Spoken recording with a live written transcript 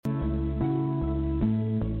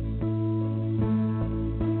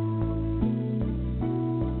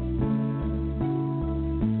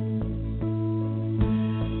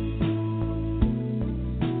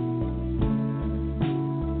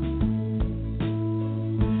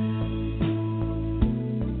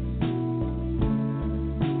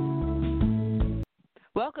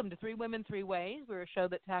Welcome to Three Women, Three Ways. We're a show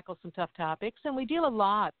that tackles some tough topics, and we deal a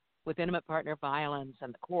lot with intimate partner violence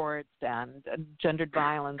and the courts and gendered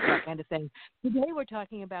violence, that kind of thing. Today we're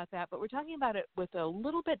talking about that, but we're talking about it with a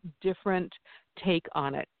little bit different take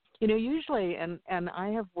on it. You know, usually, and I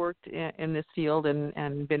have worked in this field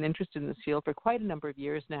and been interested in this field for quite a number of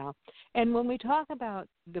years now, and when we talk about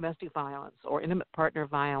domestic violence or intimate partner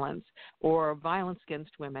violence or violence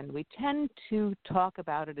against women, we tend to talk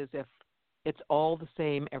about it as if it's all the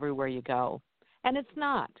same everywhere you go, and it's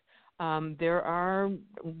not. There are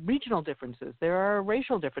regional differences, there are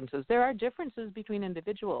racial differences, there are differences between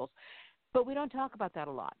individuals, but we don't talk about that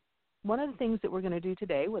a lot. One of the things that we're going to do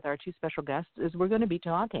today with our two special guests is we're going to be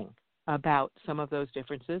talking about some of those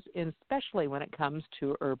differences, especially when it comes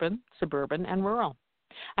to urban, suburban, and rural.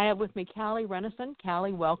 I have with me Callie Rennison.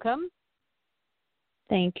 Callie, welcome.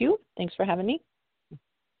 Thank you. Thanks for having me.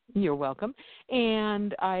 You're welcome.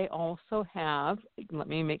 And I also have, let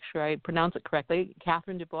me make sure I pronounce it correctly,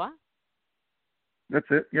 Kathryn DuBois. That's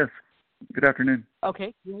it, yes. Good afternoon.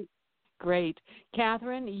 Okay, great.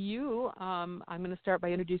 Kathryn, I'm going to start by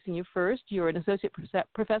introducing you first. You're an associate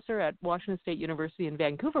professor at Washington State University in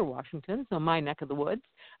Vancouver, Washington, so my neck of the woods.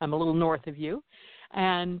 I'm a little north of you.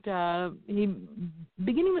 And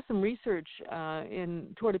beginning with some research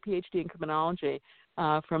toward a Ph.D. in criminology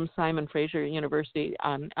from Simon Fraser University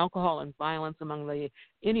on alcohol and violence among the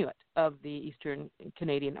Inuit of the Eastern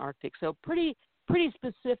Canadian Arctic. So pretty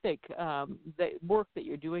specific the work that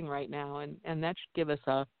you're doing right now, and that should give us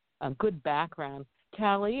a good background.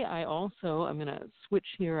 Callie, I'm going to switch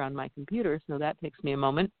here on my computer, so that takes me a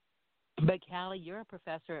moment. But Callie, you're a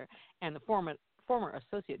professor and the former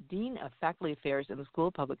Associate Dean of Faculty Affairs in the School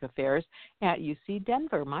of Public Affairs at UC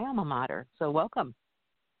Denver, my alma mater. So welcome.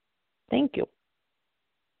 Thank you.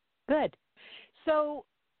 Good. So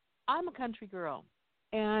I'm a country girl,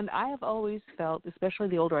 and I have always felt, especially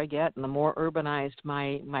the older I get and the more urbanized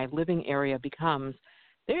my living area becomes,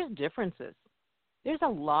 there's differences. There's a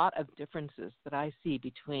lot of differences that I see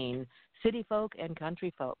between city folk and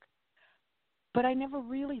country folk. But I never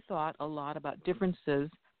really thought a lot about differences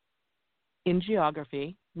in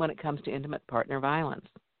geography when it comes to intimate partner violence.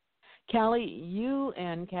 Callie, you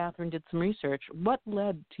and Kathryn did some research. What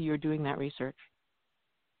led to your doing that research?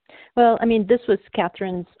 Well, this was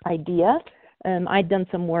Kathryn's idea. I'd done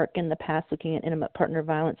some work in the past looking at intimate partner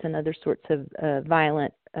violence and other sorts of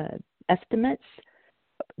violent estimates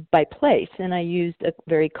by place, and I used a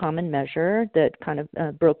very common measure that kind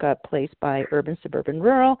of broke up place by urban, suburban,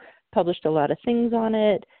 rural, published a lot of things on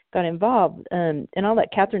it, got involved, and I'll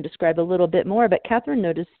let Kathryn describe a little bit more, but Kathryn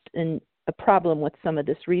noticed a problem with some of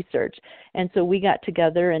this research, and so we got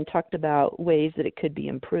together and talked about ways that it could be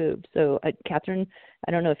improved. So, Kathryn,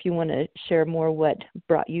 I don't know if you want to share more what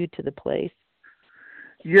brought you to the place.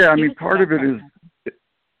 Yeah, part of it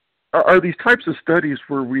are these types of studies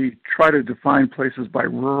where we try to define places by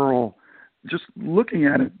rural. Just looking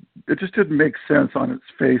at it, it just didn't make sense on its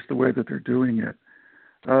face the way that they're doing it.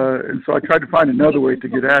 And so I tried to find another way to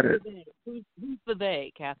get at it. Who's the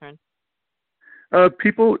they, Kathryn?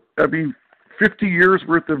 50 years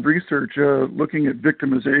worth of research looking at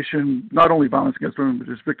victimization, not only violence against women, but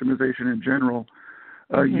just victimization in general,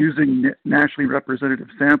 using nationally representative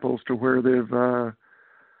samples to where they've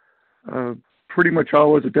pretty much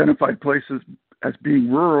always identified places as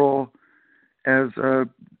being rural as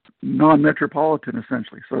non-metropolitan,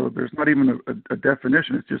 essentially. So there's not even a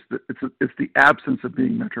definition. It's just that it's the absence of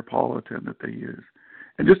being metropolitan that they use,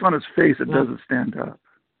 and just on its face, it doesn't stand up.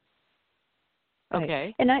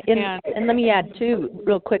 Okay. And let me add too,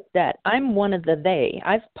 real quick, that I'm one of the they.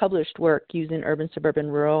 I've published work using urban, suburban,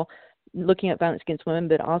 rural, looking at violence against women,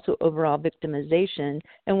 but also overall victimization.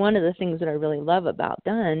 And one of the things that I really love about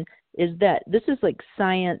done is that this is like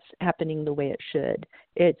science happening the way it should.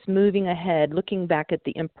 It's moving ahead, looking back at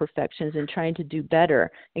the imperfections and trying to do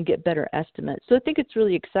better and get better estimates. So I think it's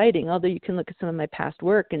really exciting, although you can look at some of my past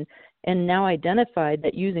work and now identified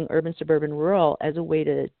that using urban, suburban, rural as a way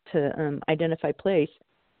to identify place,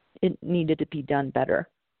 it needed to be done better.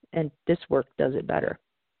 And this work does it better.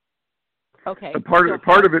 Okay.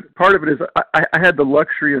 Part of it is I had the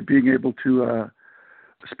luxury of being able to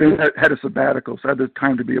had a sabbatical, so I had the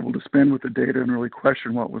time to be able to spend with the data and really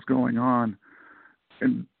question what was going on.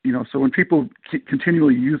 And so when people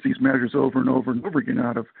continually use these measures over and over and over again,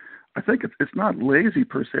 I think it's not lazy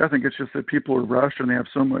per se. I think it's just that people are rushed and they have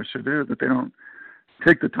so much to do that they don't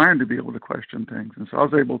take the time to be able to question things. And so I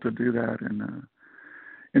was able to do that,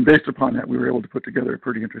 and based upon that, we were able to put together a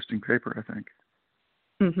pretty interesting paper, I think.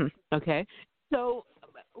 Mm-hmm. Okay. So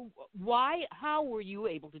how were you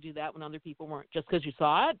able to do that when other people weren't? Just because you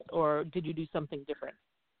saw it, or did you do something different?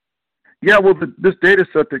 Yeah, well, this data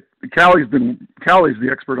set that Callie's the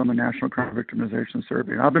expert on the National Crime Victimization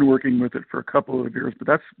Survey. I've been working with it for a couple of years, but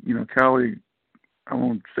that's, Callie, I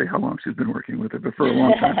won't say how long she's been working with it, but for a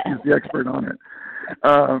long time, she's the expert on it.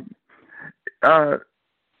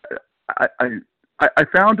 I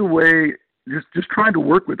found a way, just trying to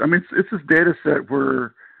work with, it's this data set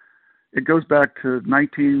where it goes back to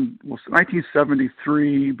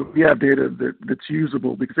 1973, but we have data that's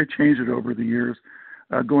usable because they changed it over the years.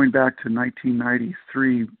 Going back to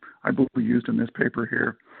 1993, I believe we used in this paper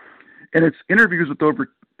here, and it's interviews with over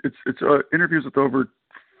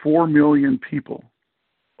 4 million people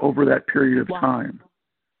over that period of time,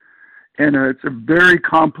 and it's a very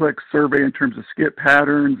complex survey in terms of skip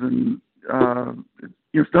patterns, and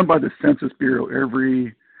it's done by the Census Bureau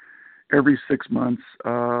every 6 months.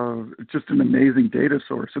 It's just an amazing data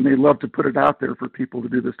source, and they love to put it out there for people to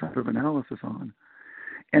do this type of analysis on.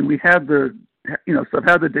 And we had so I've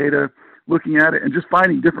had the data, looking at it and just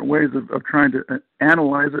finding different ways of trying to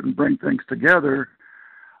analyze it and bring things together.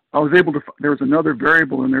 I was able to, there was another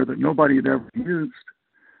variable in there that nobody had ever used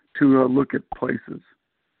to look at places.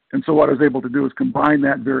 And so what I was able to do is combine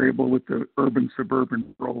that variable with the urban,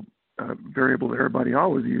 suburban, rural variable that everybody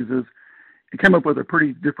always uses, and came up with a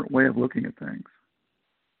pretty different way of looking at things.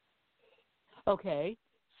 Okay.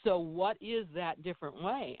 So what is that different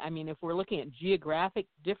way? If we're looking at geographic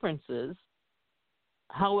differences,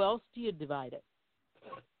 how else do you divide it?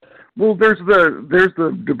 Well, there's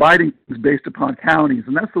the dividing based upon counties,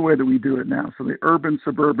 and that's the way that we do it now. So the urban,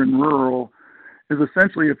 suburban, rural is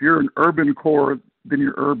essentially, if you're an urban core, then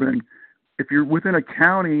you're urban. If you're within a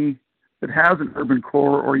county that has an urban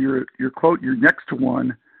core, or you're next to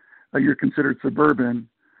one, you're considered suburban.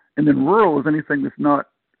 And then rural is anything that's not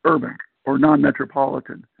urban or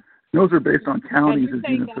non-metropolitan. Those are based on counties as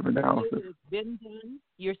units of analysis. It's been done?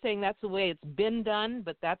 You're saying that's the way it's been done,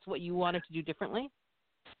 but that's what you wanted to do differently?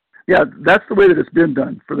 Yeah, that's the way that it's been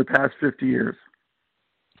done for the past 50 years.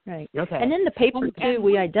 Right. Okay. And in the paper, too,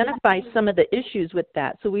 we identify some of the issues with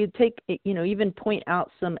that. So we take, even point out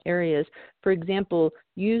some areas. For example,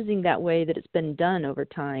 using that way that it's been done over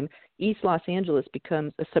time, East Los Angeles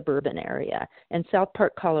becomes a suburban area, and South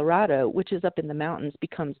Park, Colorado, which is up in the mountains,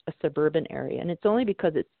 becomes a suburban area. And it's only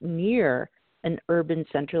because it's near an urban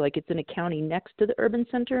center, like it's in a county next to the urban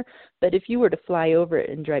center. But if you were to fly over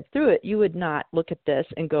it and drive through it, you would not look at this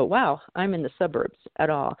and go, wow, I'm in the suburbs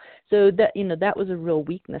at all. So that, that was a real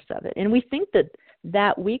weakness of it. And we think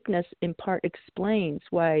that weakness in part explains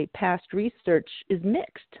why past research is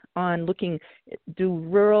mixed on looking, do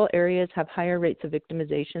rural areas have higher rates of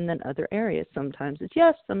victimization than other areas? Sometimes it's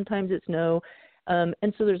yes, sometimes it's no.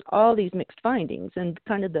 And so there's all these mixed findings, and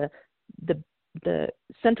kind of the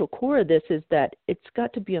central core of this is that it's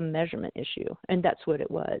got to be a measurement issue, and that's what it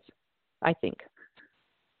was, I think.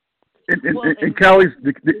 And Callie's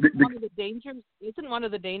one of the dangers, isn't one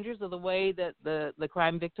of the dangers of the way that the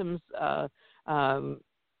crime victims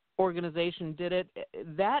organization did it,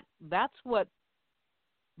 that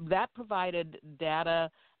provided data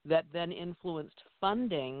that then influenced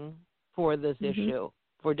funding for this issue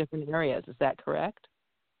for different areas. Is that correct?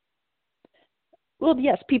 Well,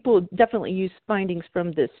 yes, people definitely use findings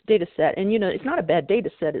from this data set. And, it's not a bad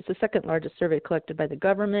data set. It's the second largest survey collected by the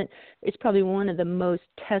government. It's probably one of the most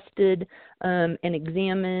tested and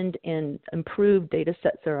examined and improved data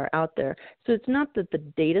sets that are out there. So it's not that the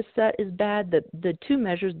data set is bad. The two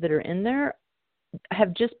measures that are in there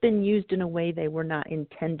have just been used in a way they were not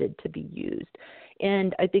intended to be used.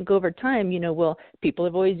 And I think over time, people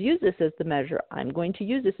have always used this as the measure. I'm going to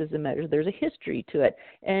use this as a measure. There's a history to it.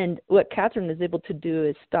 And what Kathryn is able to do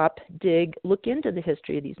is stop, dig, look into the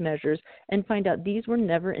history of these measures, and find out these were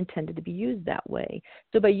never intended to be used that way.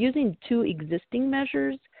 So by using two existing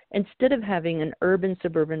measures, instead of having an urban,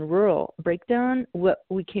 suburban, rural breakdown, what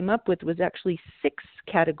we came up with was actually 6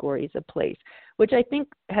 categories of place, which I think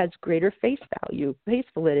has greater face value, face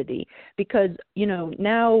validity, because,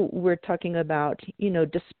 now we're talking about,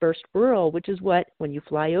 dispersed rural, which is what, when you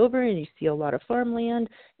fly over and you see a lot of farmland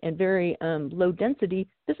and very low density,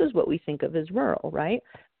 this is what we think of as rural, right?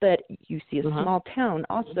 But you see a small town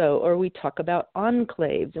also, or we talk about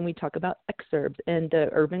enclaves and we talk about exurbs and the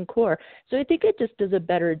urban core. So I think it just does a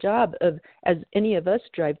better job of, as any of us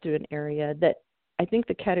drive through an area, that I think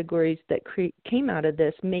the categories that came out of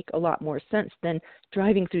this make a lot more sense than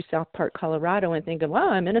driving through South Park, Colorado and thinking, wow,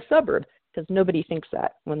 I'm in a suburb, because nobody thinks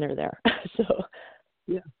that when they're there. So.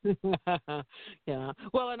 Yeah. Yeah.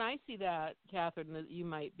 Well, and I see that, Kathryn, that you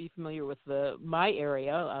might be familiar with my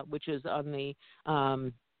area, which is on the I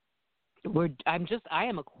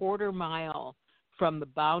am a quarter mile from the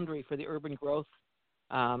boundary for the urban growth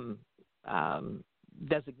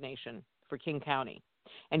designation for King County.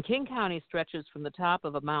 And King County stretches from the top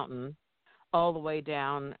of a mountain all the way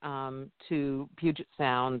down to Puget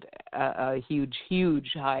Sound, a huge, huge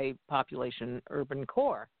high population urban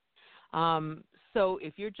core. So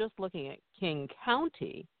if you're just looking at King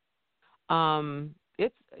County,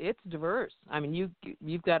 it's diverse. I mean,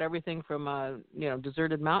 you've got everything from a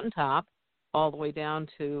deserted mountaintop all the way down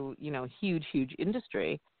to huge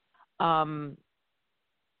industry.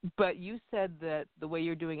 But you said that the way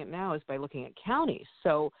you're doing it now is by looking at counties.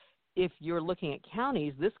 So if you're looking at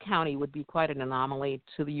counties, this county would be quite an anomaly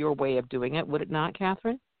to your way of doing it, would it not,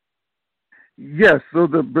 Kathryn? Yes. So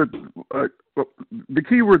the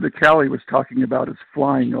key word that Callie was talking about is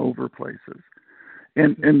flying over places.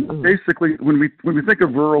 And basically, when we think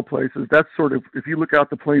of rural places, that's sort of, if you look out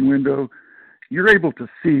the plane window, you're able to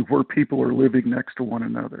see where people are living next to one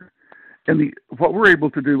another. And what we're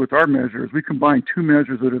able to do with our measure is we combine two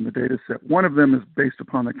measures that are in the data set. One of them is based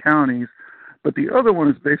upon the counties, but the other one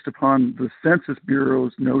is based upon the Census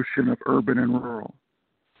Bureau's notion of urban and rural.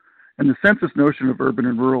 And the census notion of urban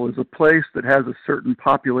and rural is a place that has a certain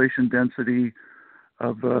population density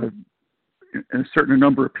of a certain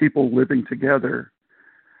number of people living together.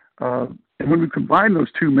 And when we combine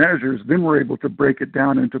those two measures, then we're able to break it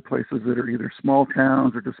down into places that are either small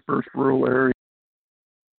towns or dispersed rural areas.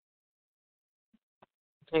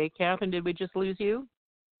 Okay, Kathryn, did we just lose you?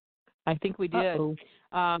 I think we did.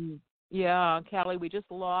 Yeah, Callie, we just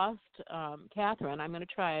lost Kathryn. I'm going to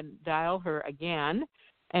try and dial her again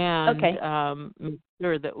and make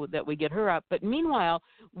sure that we get her up. But meanwhile,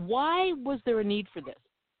 why was there a need for this?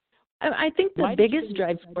 I think the biggest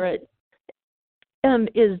drive for it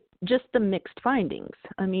is just the mixed findings.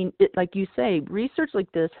 I mean, like you say, research like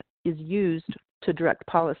this is used to direct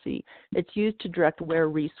policy. It's used to direct where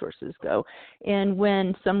resources go. And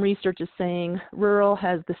when some research is saying rural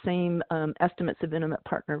has the same estimates of intimate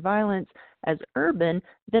partner violence as urban,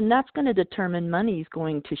 then that's going to determine money's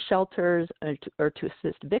going to shelters or to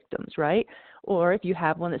assist victims, right? Or if you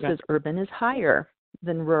have one that says urban is higher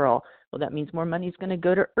than rural, well, that means more money is going to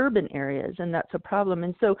go to urban areas, and that's a problem.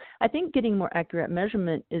 And so I think getting more accurate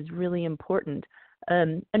measurement is really important.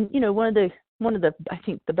 And one of the I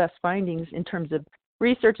think the best findings in terms of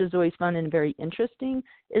research is always fun and very interesting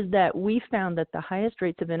is that we found that the highest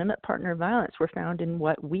rates of intimate partner violence were found in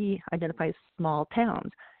what we identify as small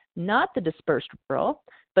towns, not the dispersed rural,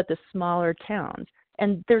 but the smaller towns.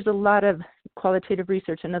 And there's a lot of qualitative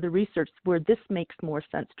research and other research where this makes more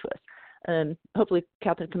sense to us. Hopefully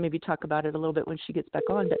Kathryn can maybe talk about it a little bit when she gets back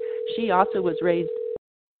on, but she also was raised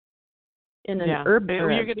in an urban or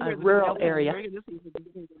a rural area.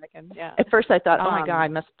 At first I thought, oh my God, I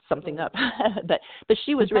messed something up. but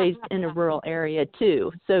she was raised in a rural area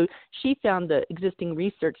too. So she found the existing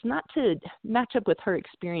research not to match up with her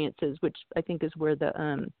experiences, which I think is where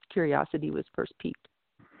the curiosity was first piqued.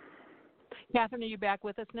 Kathryn, are you back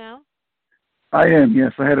with us now? I am,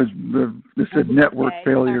 yes. I had this network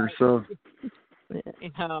failure, so.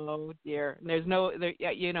 Oh dear, there's no,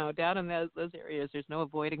 down in those areas, there's no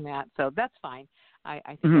avoiding that, so that's fine. I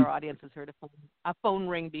think our audience has heard a phone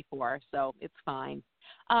ring before, so it's fine.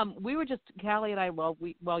 We were just, Callie and I,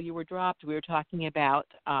 while you were dropped, we were talking about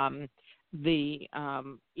the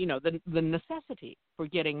necessity for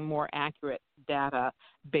getting more accurate data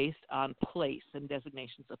based on place and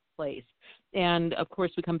designations of place. And, of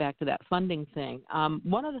course, we come back to that funding thing.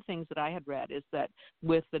 One of the things that I had read is that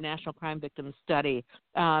with the National Crime Victims Study,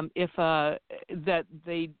 that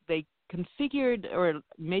they configured, or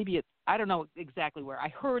maybe it's, I don't know exactly where. I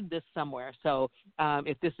heard this somewhere. So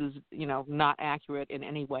if this is, not accurate in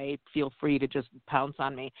any way, feel free to just pounce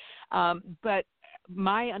on me. But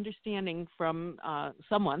my understanding from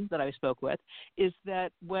someone that I spoke with is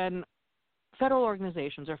that when federal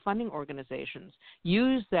organizations or funding organizations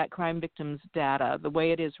use that crime victims data the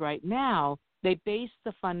way it is right now, they base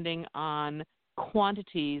the funding on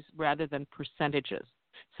quantities rather than percentages.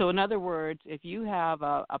 So in other words, if you have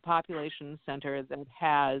a population center that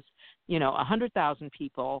has, 100,000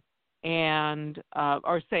 people, and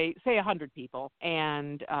or say 100 people,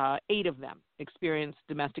 and 8 of them experience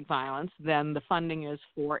domestic violence, then the funding is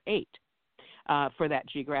for 8 for that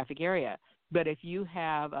geographic area. But if you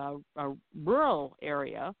have a rural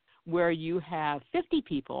area where you have 50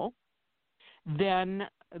 people, then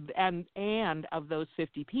and of those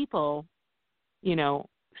 50 people,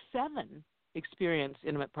 7 experience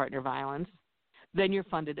intimate partner violence, then you're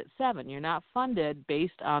funded at 7. You're not funded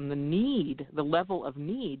based on the need, the level of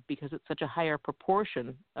need, because it's such a higher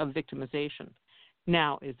proportion of victimization.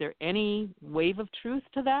 Now, is there any wave of truth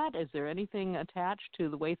to that? Is there anything attached to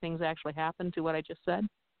the way things actually happen to what I just said?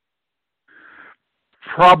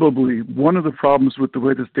 probably one of the problems with the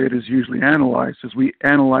way this data is usually analyzed is we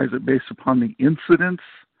analyze it based upon the incidence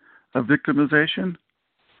of victimization.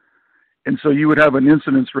 And so you would have an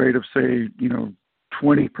incidence rate of, say,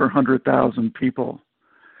 20 per 100,000 people.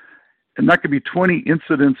 And that could be 20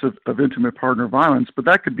 incidents of intimate partner violence, but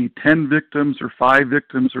that could be 10 victims or 5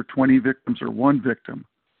 victims or 20 victims or 1 victim.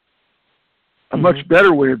 A much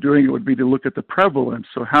better way of doing it would be to look at the prevalence,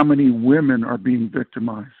 so how many women are being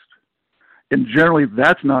victimized. And generally,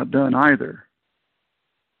 that's not done either.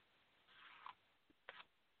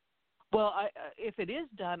 Well, if it is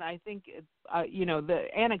done, I think,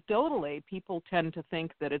 anecdotally, people tend to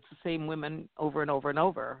think that it's the same women over and over and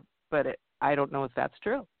over, but I don't know if that's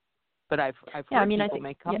true. But I've heard people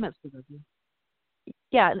make comments to this.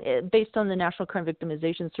 Yeah, based on the National Crime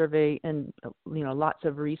Victimization Survey and lots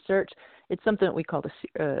of research, it's something that we call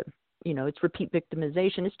it's repeat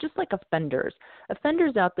victimization. It's just like offenders.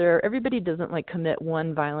 Offenders out there, everybody doesn't commit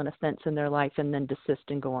one violent offense in their life and then desist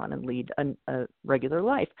and go on and lead a regular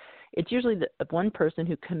life. It's usually one person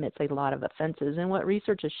who commits a lot of offenses. And what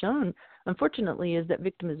research has shown, unfortunately, is that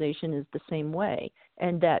victimization is the same way,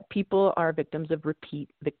 and that people are victims of repeat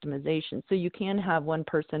victimization. So you can have one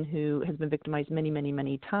person who has been victimized many, many,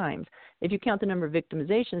 many times. If you count the number of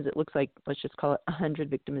victimizations, it looks like, let's just call it 100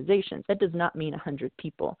 victimizations. That does not mean 100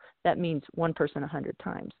 people. That means one person 100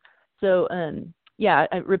 times. So,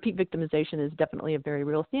 repeat victimization is definitely a very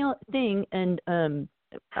real thing. And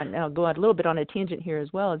I'll go out a little bit on a tangent here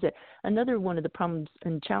as well, is that another one of the problems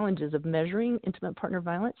and challenges of measuring intimate partner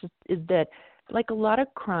violence is that, like a lot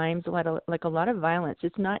of crimes, like a lot of violence,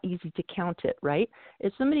 it's not easy to count it, right?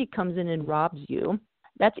 If somebody comes in and robs you,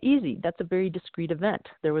 that's easy. That's a very discrete event.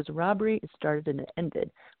 There was a robbery, it started and it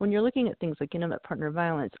ended. When you're looking at things like intimate partner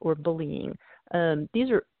violence or bullying,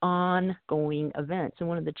 these are ongoing events. And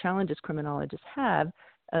one of the challenges criminologists have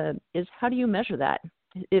is, how do you measure that?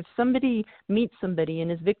 If somebody meets somebody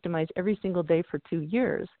and is victimized every single day for 2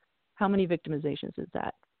 years, how many victimizations is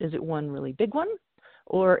that? Is it one really big one?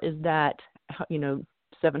 Or is that,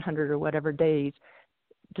 700 or whatever days?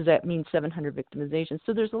 Does that mean 700 victimizations?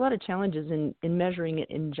 So there's a lot of challenges in measuring it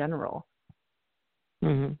in general.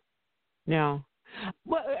 Mm-hmm. Yeah.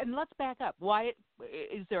 Well, and let's back up. Why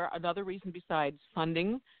is there another reason besides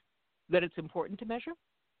funding that it's important to measure?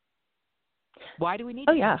 Why do we need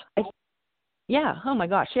to measure? Yeah. Oh my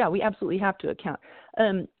gosh. Yeah, we absolutely have to account.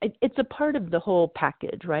 It's a part of the whole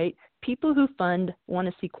package, right? People who fund want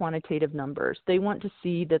to see quantitative numbers. They want to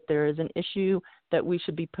see that there is an issue that we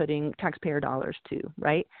should be putting taxpayer dollars to,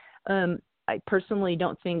 right? I personally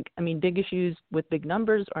don't think, big issues with big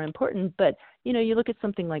numbers are important, but, you look at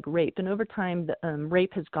something like rape, and over time,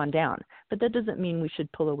 rape has gone down, but that doesn't mean we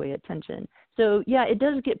should pull away attention. So, yeah, it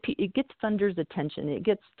gets funders' attention. It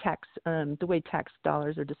gets the way tax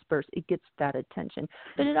dollars are dispersed, it gets that attention.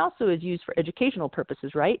 But it also is used for educational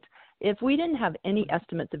purposes, right? If we didn't have any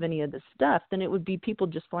estimates of any of this stuff, then it would be people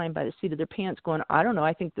just flying by the seat of their pants going, I don't know,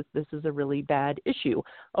 I think that this is a really bad issue.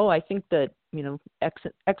 Oh, I think that,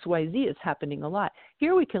 XYZ is happening a lot.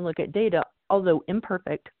 Here we can look at data, although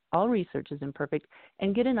imperfect, all research is imperfect,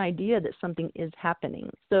 and get an idea that something is happening.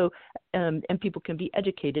 So, and people can be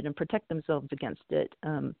educated and protect themselves against it.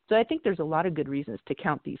 So I think there's a lot of good reasons to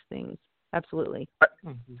count these things. Absolutely.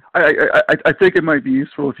 I think it might be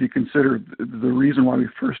useful if you consider the reason why we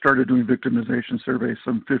first started doing victimization surveys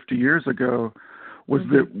some 50 years ago was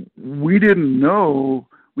that we didn't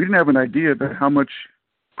have an idea about how much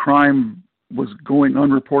crime was going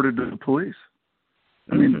unreported to the police.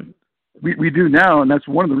 We do now, and that's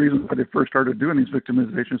one of the reasons why they first started doing these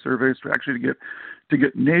victimization surveys, to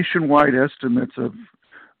get nationwide estimates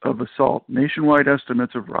of assault, nationwide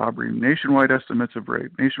estimates of robbery, nationwide estimates of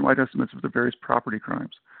rape, nationwide estimates of the various property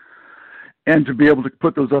crimes, and to be able to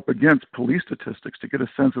put those up against police statistics to get a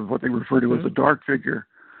sense of what they refer to as a dark figure.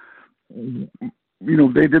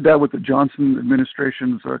 They did that with the Johnson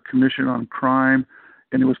administration's Commission on Crime,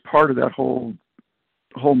 and it was part of that whole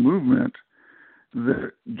movement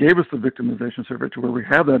that gave us the victimization survey, to where we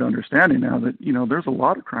have that understanding now that, there's a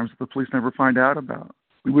lot of crimes that the police never find out about.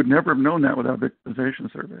 We would never have known that without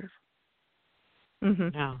victimization surveys.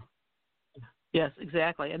 Yeah. Yes,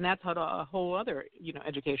 exactly. And that's a whole other,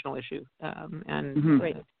 educational issue and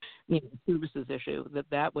services issue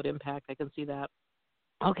that would impact. I can see that.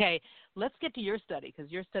 Okay, let's get to your study,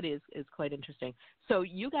 because your study is quite interesting. So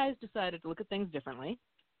you guys decided to look at things differently.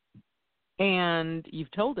 And you've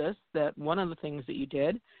told us that one of the things that you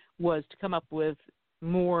did was to come up with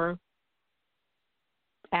more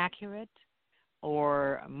accurate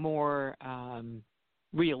or more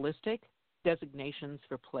realistic designations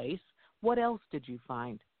for place. What else did you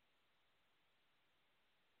find?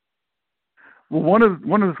 Well, one of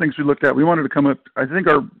the things we looked at, we wanted to come up. I think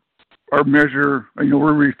our measure, we're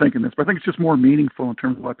rethinking this, but I think it's just more meaningful in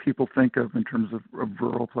terms of what people think of in terms of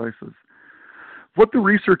rural places. What the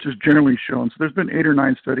research has generally shown, so there's been 8 or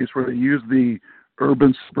 9 studies where they use the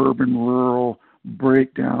urban, suburban, rural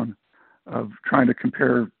breakdown of trying to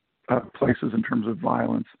compare places in terms of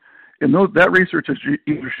violence. And that research has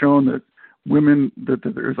either shown that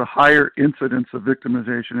that there's a higher incidence of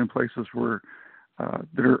victimization in places where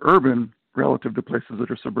that are urban relative to places that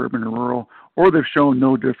are suburban or rural, or they've shown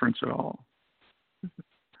no difference at all.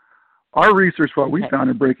 Our research, what we found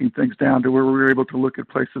in breaking things down to where we were able to look at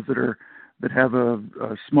places that have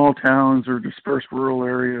small towns or dispersed rural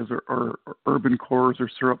areas or urban cores or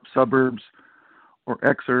suburbs or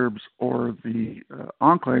exurbs or the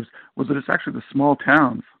enclaves, was that it's actually the small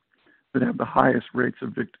towns that have the highest rates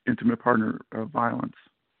of intimate partner violence.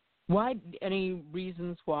 Why? Any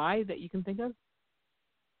reasons why that you can think of?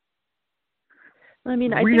 I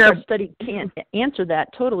mean, I think our study can't answer that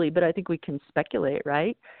totally, but I think we can speculate,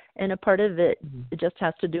 right? And a part of it, it just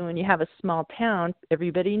has to do when you have a small town,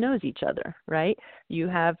 everybody knows each other, right? You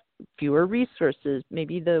have fewer resources.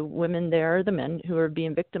 Maybe the women there or the men who are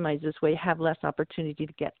being victimized this way have less opportunity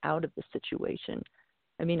to get out of the situation.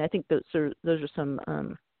 I mean, I think those are some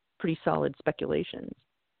pretty solid speculations.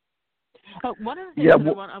 One of the things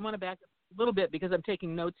I want to back up a little bit because I'm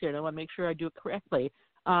taking notes here and I want to make sure I do it correctly.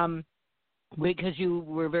 Because you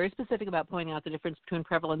were very specific about pointing out the difference between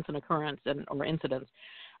prevalence and occurrence or incidence.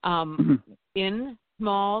 In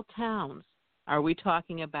small towns, are we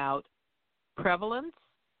talking about prevalence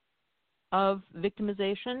of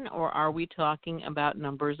victimization, or are we talking about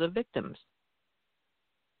numbers of victims?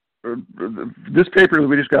 This paper that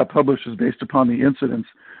we just got published is based upon the incidence,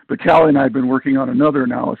 but Callie and I have been working on another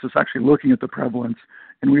analysis actually looking at the prevalence,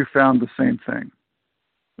 and we found the same thing.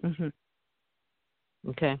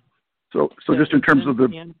 Okay. So just in terms of the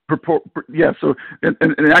so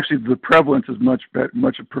and actually the prevalence is much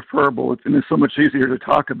preferable, and it's so much easier to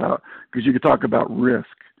talk about because you could talk about risk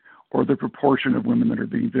or the proportion of women that are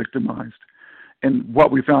being victimized. And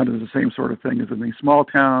what we found is the same sort of thing is in these small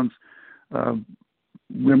towns,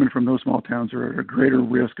 women from those small towns are at a greater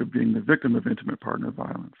risk of being the victim of intimate partner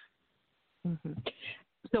violence.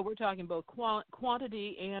 So we're talking both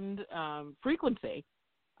quantity and frequency.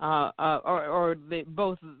 Or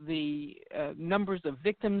both the numbers of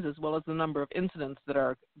victims as well as the number of incidents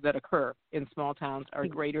that occur in small towns are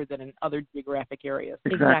greater than in other geographic areas.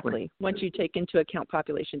 Exactly. Once you take into account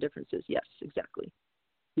population differences, yes, exactly.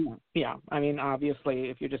 Yeah. I mean, obviously,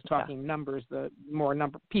 if you're just talking numbers, the more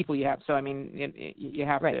number of people you have. So, I mean, you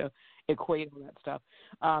have to equate all that stuff.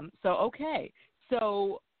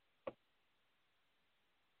 So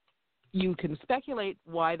you can speculate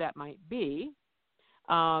why that might be.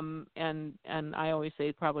 And I always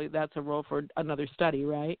say probably that's a role for another study,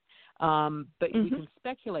 right? But we can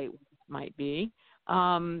speculate what it might be.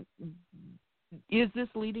 Is this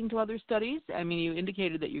leading to other studies? I mean, you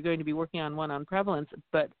indicated that you're going to be working on one on prevalence,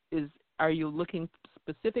 but are you looking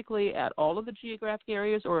specifically at all of the geographic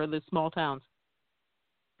areas or the small towns?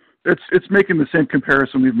 It's making the same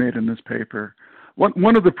comparison we've made in this paper.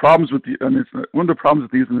 One of the problems with these in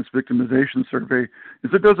this victimization survey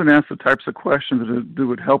is it doesn't ask the types of questions that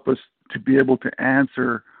would help us to be able to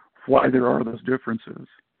answer why there are those differences.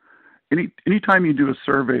 Anytime you do a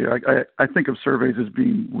survey, I think of surveys as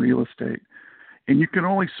being real estate, and you can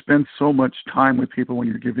only spend so much time with people when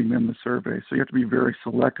you're giving them the survey. So you have to be very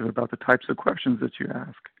selective about the types of questions that you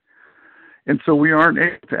ask. And so we aren't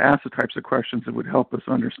able to ask the types of questions that would help us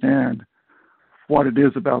understand what it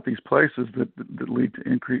is about these places that lead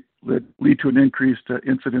to an increased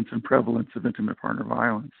incidence and prevalence of intimate partner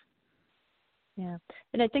violence. Yeah,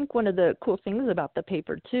 and I think one of the cool things about the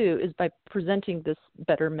paper too is by presenting this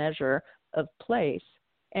better measure of place,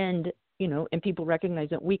 and and people recognize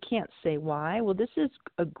that we can't say why. Well, this is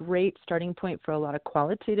a great starting point for a lot of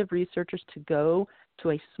qualitative researchers to go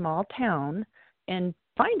to a small town and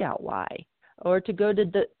find out why. Or to go to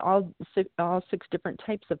all six different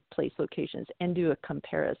types of place locations and do a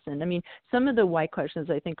comparison. I mean, some of the why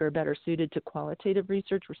questions I think are better suited to qualitative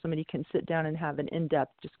research where somebody can sit down and have an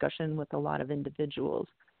in-depth discussion with a lot of individuals.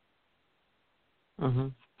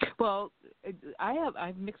 Well, I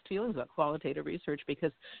have mixed feelings about qualitative research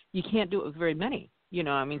because you can't do it with very many.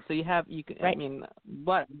 I mean, so Right. I mean,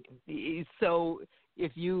 what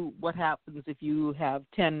happens if you have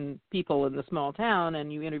 10 people in the small town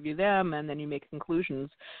and you interview them and then you make conclusions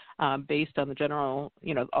based on the general,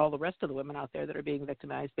 all the rest of the women out there that are being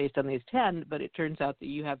victimized based on these 10, but it turns out that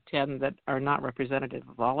you have 10 that are not representative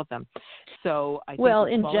of all of them. So I think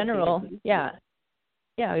in general,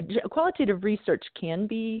 qualitative research can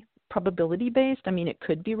be probability based. I mean, it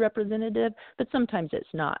could be representative, but sometimes it's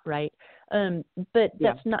not, right? But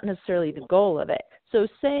that's not necessarily the goal of it. So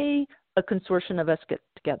say a consortium of us get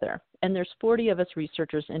together, and there's 40 of us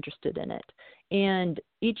researchers interested in it, and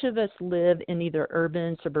each of us live in either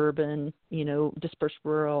urban, suburban, dispersed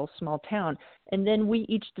rural, small town, and then we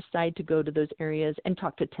each decide to go to those areas and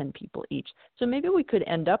talk to 10 people each. So maybe we could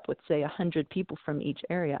end up with, say, 100 people from each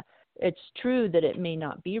area. It's true that it may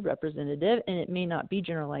not be representative and it may not be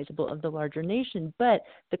generalizable of the larger nation, but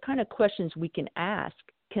the kind of questions we can ask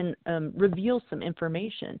can reveal some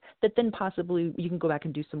information that then possibly you can go back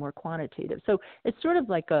and do some more quantitative. So it's sort of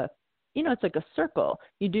like it's like a circle.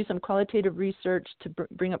 You do some qualitative research to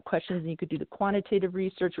bring up questions, and you could do the quantitative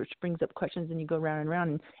research, which brings up questions, and you go round and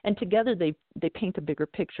round. And together they paint a bigger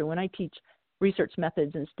picture. When I teach research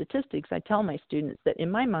methods and statistics, I tell my students that in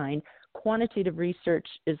my mind, quantitative research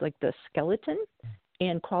is like the skeleton,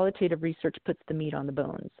 and qualitative research puts the meat on the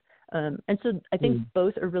bones. And so I think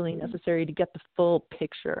both are really necessary to get the full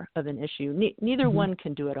picture of an issue. Neither one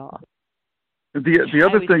can do it all. The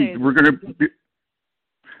other thing that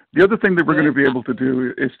we're going to be able to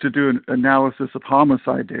do is to do an analysis of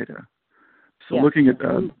homicide data. So looking at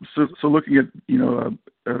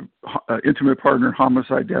intimate partner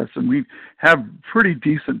homicide deaths, and we have pretty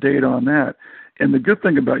decent data on that. And the good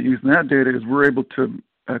thing about using that data is we're able to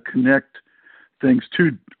connect things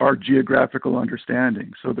to our geographical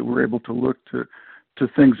understanding, so that we're able to look to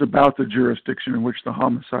things about the jurisdiction in which the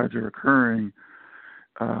homicides are occurring.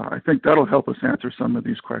 I think that'll help us answer some of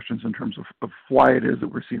these questions in terms of why it is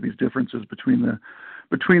that we're seeing these differences between the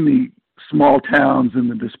small towns and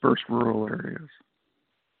the dispersed rural areas.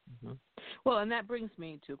 Mm-hmm. Well, and that brings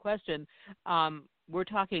me to a question. We're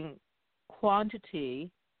talking quantity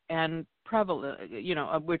and prevalence.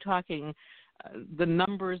 We're talking the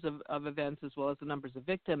numbers of events as well as the numbers of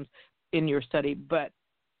victims in your study, but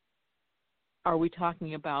are we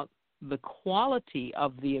talking about the quality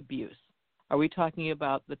of the abuse? Are we talking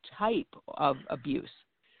about the type of abuse?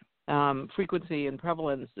 Frequency and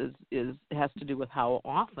prevalence has to do with how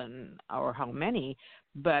often or how many,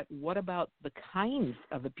 but what about the kinds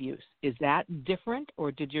of abuse? Is that different,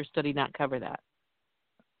 or did your study not cover that?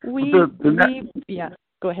 Go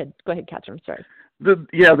ahead, Kathryn. Sorry. One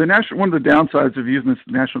of the downsides of using this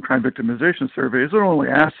National Crime Victimization Survey is it only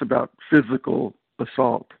asks about physical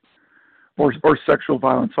assault or sexual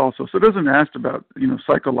violence also. So it doesn't ask about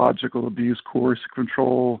psychological abuse, coercive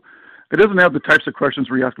control. It doesn't have the types of questions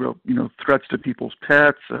where you ask about threats to people's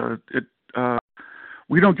pets.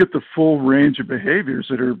 We don't get the full range of behaviors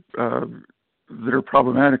that are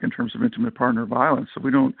problematic in terms of intimate partner violence. So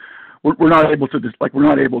we're not able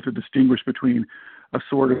to distinguish between a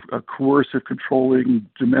sort of a coercive, controlling,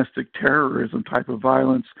 domestic terrorism type of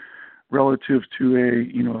violence relative to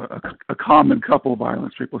a common couple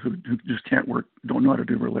violence, people who just can't work, don't know how to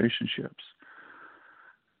do relationships.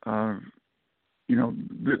 The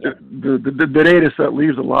data set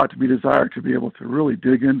leaves a lot to be desired to be able to really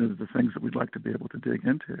dig into the things that we'd like to be able to dig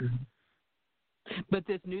into. But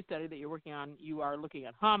this new study that you're working on, you are looking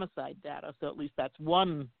at homicide data, so at least that's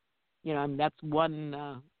one,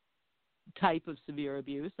 type of severe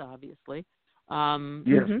abuse, obviously,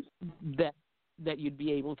 that you'd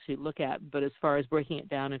be able to look at. But as far as breaking it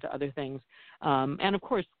down into other things, and of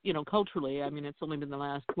course, culturally, I mean, it's only been the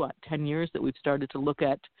last 10 years that we've started to look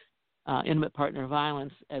at intimate partner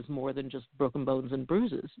violence as more than just broken bones and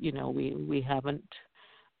bruises. We haven't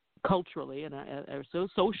culturally or so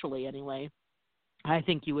socially anyway. I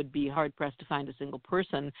think you would be hard-pressed to find a single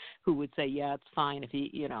person who would say, yeah, it's fine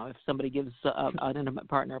if somebody gives an intimate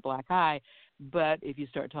partner a black eye. But if you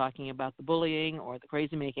start talking about the bullying or the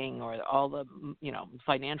crazy-making or all the,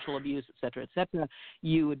 financial abuse, et cetera,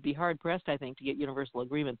 you would be hard-pressed, I think, to get universal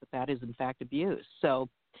agreement that is, in fact, abuse. So,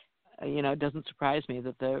 it doesn't surprise me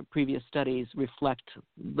that the previous studies reflect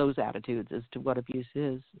those attitudes as to what abuse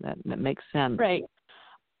is. That makes sense. Right.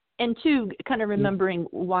 And two, kind of remembering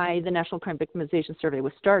why the National Crime Victimization Survey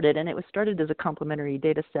was started, and it was started as a complementary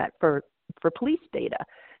data set for police data.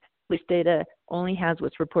 Police data only has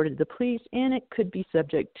what's reported to the police, and it could be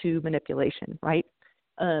subject to manipulation, right?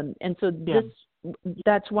 And so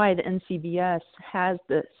that's why the NCVS has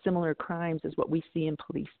the similar crimes as what we see in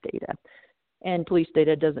police data. And police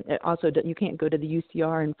data you can't go to the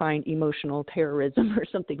UCR and find emotional terrorism or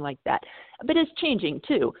something like that. But it's changing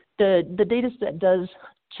too. The data set does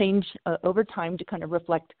change over time to kind of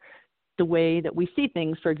reflect the way that we see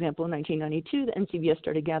things. For example, in 1992, the NCVS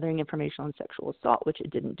started gathering information on sexual assault, which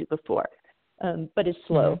it didn't do before. But it's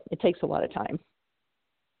slow. Mm-hmm. It takes a lot of time.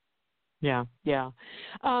 Yeah.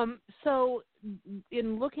 So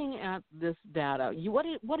in looking at this data,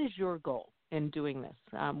 what is your goal? in doing this?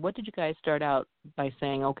 What did you guys start out by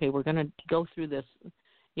saying, okay, we're going to go through this,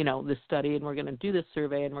 this study, and we're going to do this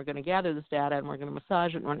survey, and we're going to gather this data, and we're going to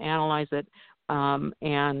massage it, and we're going to analyze it,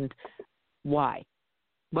 and why?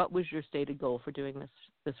 What was your stated goal for doing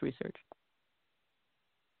this research?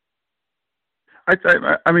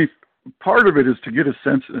 I mean, part of it is to get a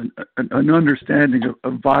sense, an understanding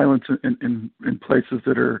of violence in places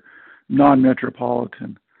that are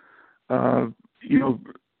non-metropolitan. Part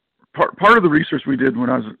of the research we did when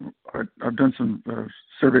I've done some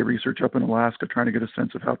survey research up in Alaska, trying to get a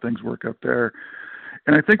sense of how things work up there.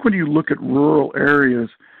 And I think when you look at rural areas,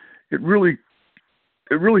 it really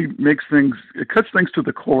makes things, it cuts things to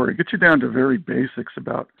the core. It gets you down to very basics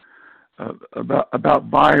about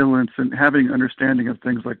violence and having understanding of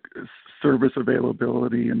things like service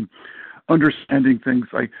availability and understanding things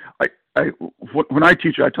like when I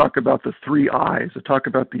teach, I talk about the 3 I's. I talk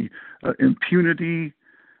about the impunity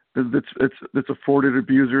that's afforded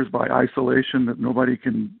abusers by isolation, that nobody's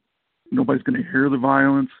going to hear the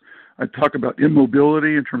violence. I talk about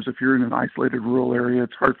immobility in terms of if you're in an isolated rural area,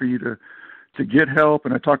 it's hard for you to get help,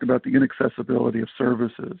 and I talk about the inaccessibility of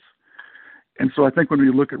services. And so I think when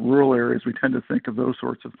we look at rural areas, we tend to think of those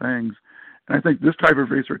sorts of things. And I think this type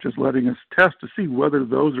of research is letting us test to see whether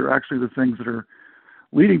those are actually the things that are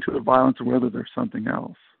leading to the violence or whether there's something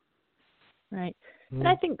else. Right. And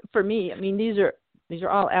I think for me, I mean, these are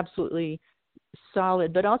all absolutely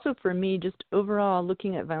solid, but also for me, just overall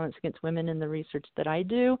looking at violence against women in the research that I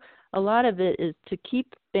do, a lot of it is to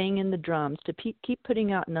keep banging the drums, to keep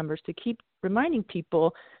putting out numbers, to keep reminding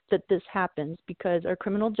people that this happens, because our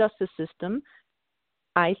criminal justice system,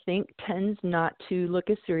 I think, tends not to look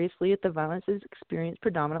as seriously at the violence that's experienced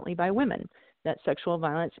predominantly by women, that sexual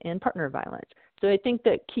violence and partner violence. So I think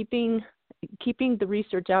that keeping the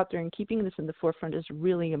research out there and keeping this in the forefront is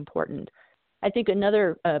really important. I think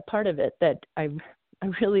another part of it that I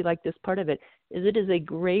really like, this part of it, is it is a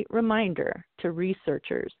great reminder to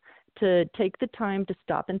researchers to take the time to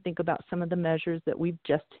stop and think about some of the measures that we've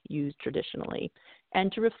just used traditionally,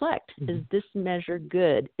 and to reflect, is this measure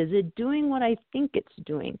good? Is it doing what I think it's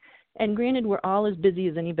doing? And granted, we're all as busy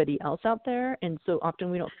as anybody else out there, and so often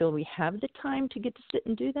we don't feel we have the time to get to sit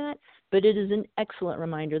and do that, but it is an excellent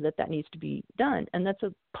reminder that needs to be done, and that's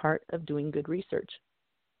a part of doing good research.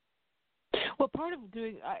 Well, part of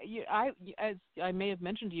doing, as I may have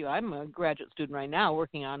mentioned to you, I'm a graduate student right now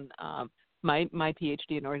working on my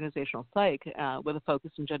Ph.D. in organizational psych with a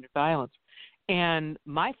focus on gendered violence. And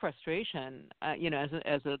my frustration,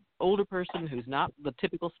 as an older person who's not the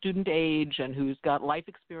typical student age and who's got life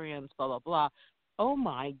experience, blah, blah, blah, oh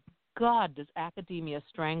my God, does academia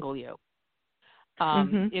strangle you,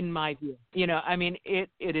 in my view.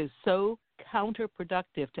 It is so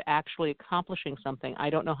counterproductive to actually accomplishing something. I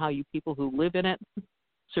don't know how you people who live in it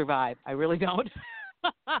survive. I really don't.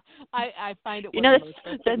 I find it one of the most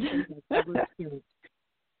frustrating things I've ever experienced.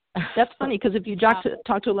 That's funny, because if you talk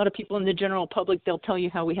to a lot of people in the general public, they'll tell you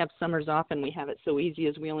how we have summers off and we have it so easy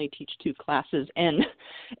as we only teach 2 classes. And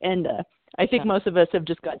I think most of us have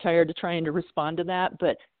just got tired of trying to respond to that,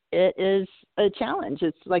 but it is a challenge.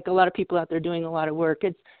 It's like a lot of people out there doing a lot of work.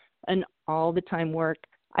 It's an all the time work.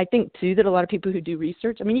 I think, too, that a lot of people who do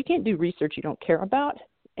research, you can't do research you don't care about,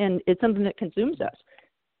 and it's something that consumes us.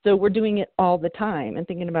 So we're doing it all the time and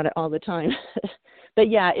thinking about it all the time. But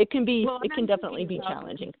yeah, it can be. It can definitely be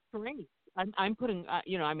challenging. I'm putting,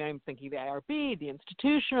 I'm thinking the IRB, the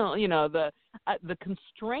institutional, the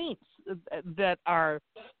constraints that are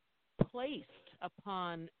placed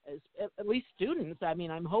upon at least students.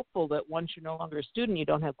 I'm hopeful that once you're no longer a student, you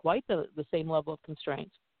don't have quite the same level of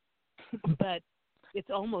constraints. But it's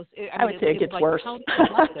almost. I would say it gets worse.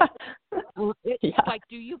 It's like,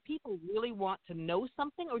 do you people really want to know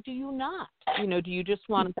something, or do you not? Do you just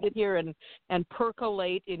want to sit here and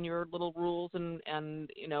percolate in your little rules and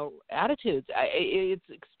attitudes? It's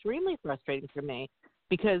extremely frustrating for me,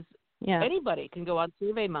 because anybody can go on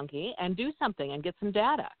SurveyMonkey and do something and get some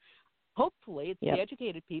data. Hopefully, it's the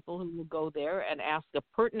educated people who will go there and ask the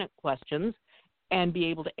pertinent questions and be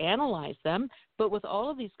able to analyze them. But with all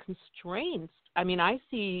of these constraints, I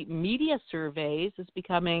see media surveys as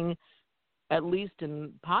becoming, at least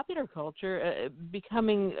in popular culture,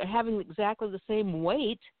 having exactly the same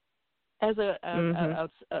weight as an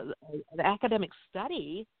academic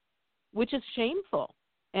study, which is shameful.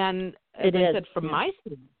 And as I said, from my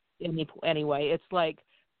students, anyway, it's like,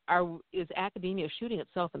 is academia shooting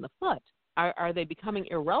itself in the foot? Are they becoming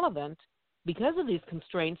irrelevant because of these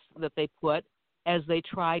constraints that they put, as they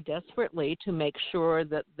try desperately to make sure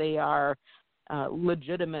that they are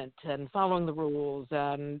legitimate and following the rules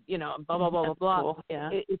and, blah, blah, blah, blah, blah. Cool. Yeah.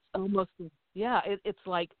 It's almost It's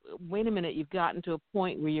like, wait a minute, you've gotten to a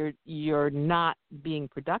point where you're not being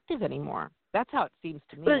productive anymore. That's how it seems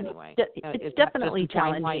to me, anyway. It's definitely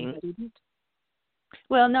challenging.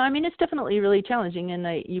 Well, no, I mean, it's definitely really challenging,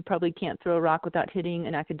 and you probably can't throw a rock without hitting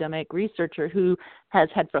an academic researcher who has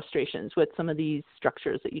had frustrations with some of these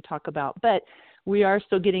structures that you talk about. But we are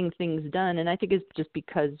still getting things done, and I think it's just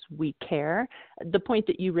because we care. The point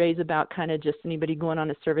that you raise about kind of just anybody going on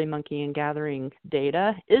a SurveyMonkey and gathering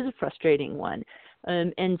data is a frustrating one.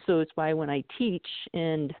 And so it's why when I teach,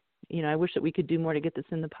 and I wish that we could do more to get this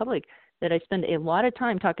in the public, that I spend a lot of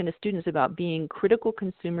time talking to students about being critical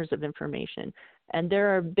consumers of information. And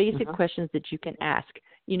there are basic questions that you can ask.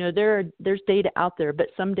 There's data out there, but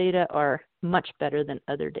some data are much better than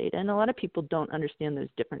other data. And a lot of people don't understand those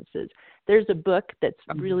differences. There's a book that's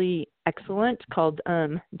really excellent called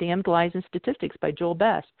Damned Lies and Statistics by Joel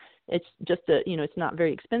Best. It's just it's not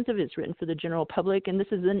very expensive. It's written for the general public. And this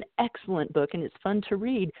is an excellent book, and it's fun to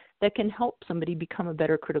read that can help somebody become a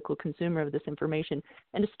better critical consumer of this information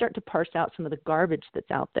and to start to parse out some of the garbage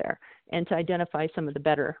that's out there and to identify some of the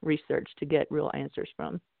better research to get real answers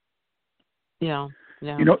from. Yeah.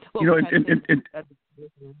 Go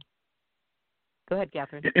ahead,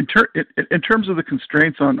 Kathryn. In terms of the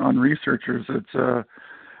constraints on researchers, it's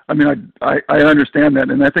I understand that,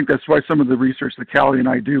 and I think that's why some of the research that Callie and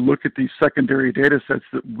I do look at these secondary data sets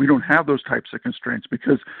that we don't have those types of constraints,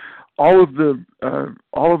 because all of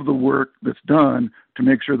the work that's done to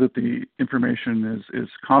make sure that the information is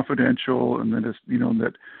confidential and that it's,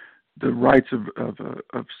 that the rights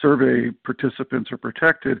of survey participants are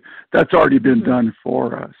protected, that's already been done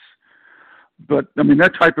for us. But I mean,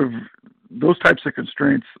 those types of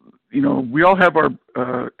constraints, we all have our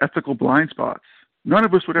ethical blind spots. None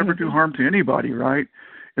of us would ever do harm to anybody, right?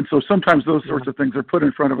 And so sometimes those sorts of things are put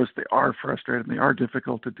in front of us. They are frustrating. They are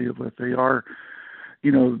difficult to deal with. They are,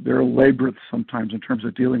 they're a labyrinth sometimes in terms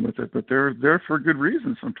of dealing with it, but they're there for good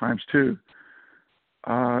reason sometimes too.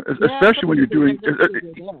 Especially when you're doing,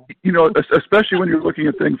 especially when you're looking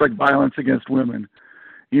at things like violence against women.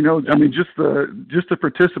 I mean, just the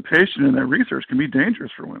participation in that research can be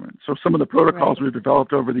dangerous for women. So some of the protocols we've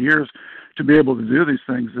developed over the years to be able to do these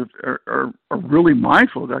things are really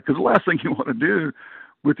mindful of that, because the last thing you want to do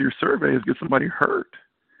with your survey is get somebody hurt.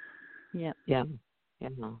 Yeah.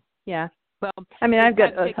 Well, I mean, I've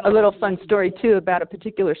got a little fun story too about a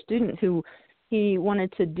particular student who he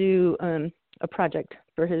wanted to do a project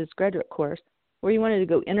for his graduate course where he wanted to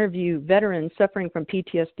go interview veterans suffering from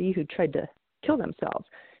PTSD who tried to kill themselves.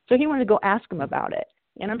 So he wanted to go ask them about it.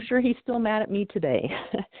 And I'm sure he's still mad at me today.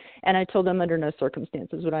 And I told him under no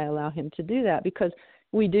circumstances would I allow him to do that, because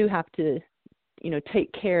we do have to,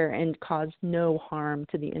 take care and cause no harm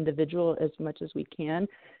to the individual as much as we can.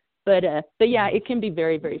 But yeah, it can be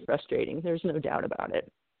very, very frustrating. There's no doubt about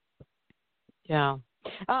it. Yeah.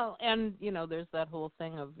 Oh, and, there's that whole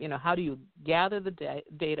thing of, how do you gather the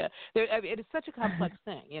data? It is such a complex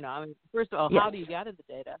thing, first of all, how do you gather the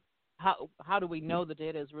data? How do we know the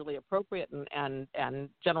data is really appropriate and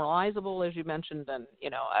generalizable, as you mentioned, and,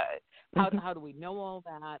 how do we know all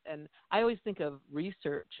that? And I always think of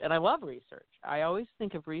research, and I love research. I always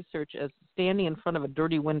think of research as standing in front of a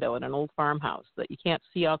dirty window in an old farmhouse that you can't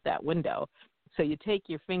see out that window. So you take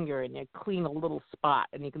your finger and you clean a little spot,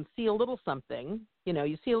 and you can see a little something.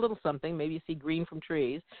 You see a little something. Maybe you see green from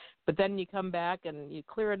trees. But then you come back and you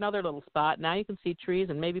clear another little spot. Now you can see trees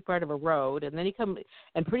and maybe part of a road. And then you come,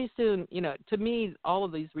 and pretty soon, to me, all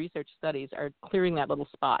of these research studies are clearing that little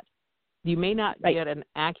spot. You may not get an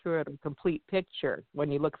accurate or complete picture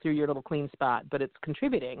when you look through your little clean spot, but it's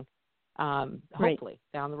contributing, hopefully,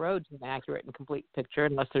 down the road to an accurate and complete picture,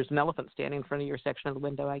 unless there's an elephant standing in front of your section of the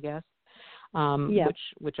window, I guess.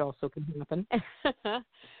 Which also can happen.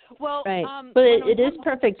 Well, but it is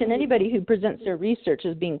perfect, and anybody who presents their research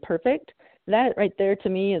as being perfect, that right there to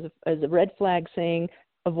me is a red flag saying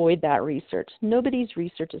avoid that research. Nobody's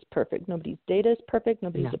research is perfect. Nobody's data is perfect.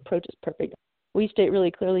 Nobody's approach is perfect. We state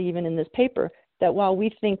really clearly, even in this paper, that while we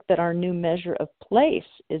think that our new measure of place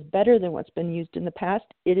is better than what's been used in the past,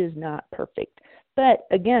 it is not perfect. But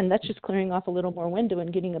again, that's just clearing off a little more window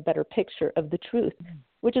and getting a better picture of the truth,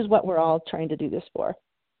 which is what we're all trying to do this for.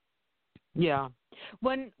 Yeah.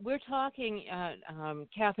 When we're talking,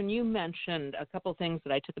 Kathryn, you mentioned a couple things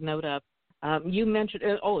that I took a note of. You mentioned,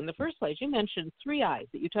 in the first place, you mentioned 3 I's,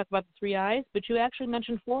 that you talk about the 3 I's, but you actually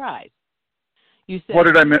mentioned 4 I's. You said what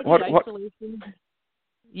did I mean? What?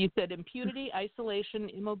 You said impunity, isolation,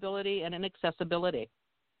 immobility, and inaccessibility.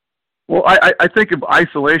 Well, I think of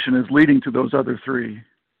isolation as leading to those other 3.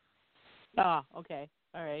 Ah, okay.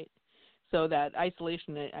 All right. So that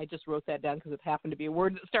isolation, I just wrote that down because it happened to be a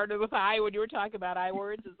word that started with I when you were talking about I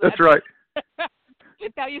words. That's right.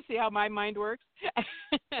 Now you see how my mind works.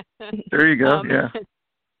 There you go. Yeah.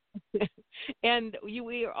 And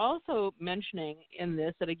we are also mentioning in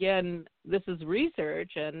this that, again, this is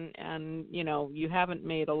research, and you haven't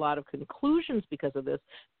made a lot of conclusions because of this,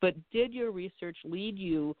 but did your research lead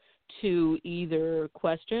you to either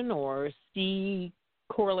question or see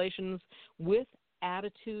correlations with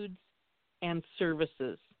attitudes and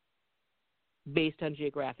services based on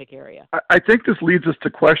geographic area? I think this leads us to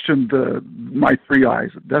question my three I's.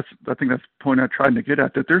 I think that's the point I'm trying to get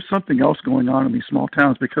at, that there's something else going on in these small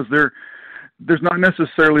towns, because there's not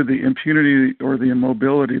necessarily the impunity or the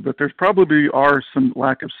immobility, but there's probably are some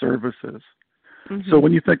lack of services. Mm-hmm. So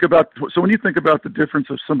when you think about the difference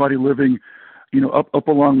of somebody living, up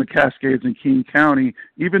along the Cascades in King County,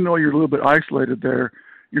 even though you're a little bit isolated there,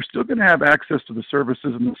 you're still going to have access to the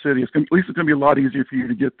services in the city. At least it's going to be a lot easier for you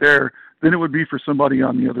to get there than it would be for somebody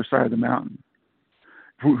on the other side of the mountain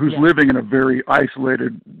who's living in a very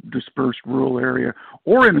isolated, dispersed rural area,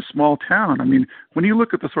 or in a small town. I mean, when you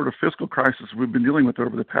look at the sort of fiscal crisis we've been dealing with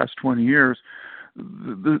over the past 20 years,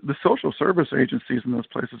 the social service agencies in those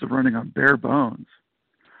places are running on bare bones.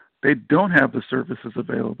 They don't have the services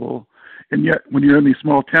available, and yet when you're in these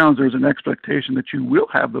small towns, there's an expectation that you will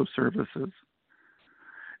have those services.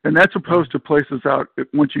 And that's opposed to places out,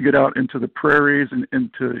 once you get out into the prairies and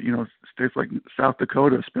into, states like South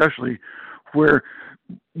Dakota especially, where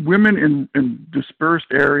women in dispersed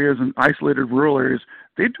areas and isolated rural areas,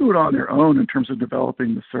 they do it on their own in terms of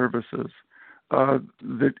developing the services. And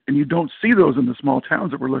you don't see those in the small towns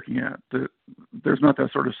that we're looking at. There's not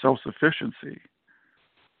that sort of self-sufficiency.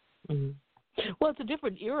 Mm-hmm. Well, it's a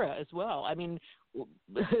different era as well. I mean,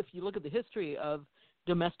 if you look at the history of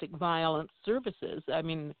domestic violence services, I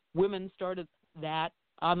mean, women started that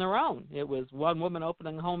on their own. It was one woman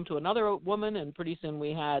opening a home to another woman, and pretty soon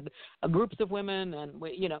we had groups of women,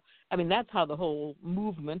 and that's how the whole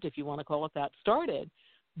movement, if you want to call it that, started.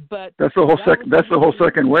 But that's the whole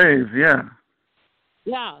second wave, yeah.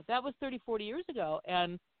 Yeah, that was 30, 40 years ago,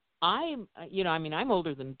 and I'm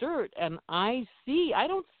older than dirt, and I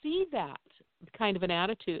don't see that kind of an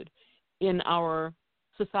attitude in our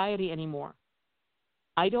society anymore.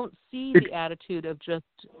 I don't see the attitude of just,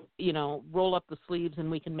 roll up the sleeves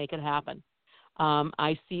and we can make it happen.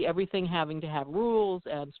 I see everything having to have rules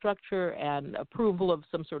and structure and approval of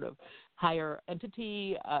some sort of higher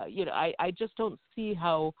entity. I just don't see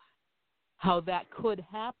how that could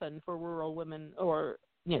happen for rural women or,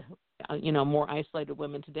 more isolated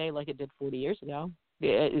women today like it did 40 years ago.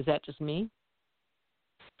 Is that just me?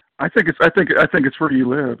 I think it's where you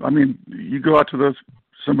live. I mean, you go out to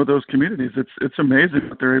some of those communities. It's amazing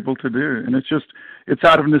what they're able to do, and it's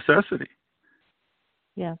out of necessity.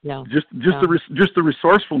 Yeah. Just the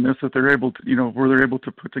resourcefulness that they're able to, where they're able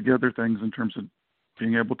to put together things in terms of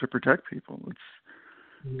being able to protect people.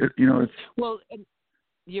 It's well, and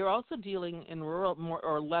you're also dealing in rural, more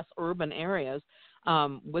or less urban areas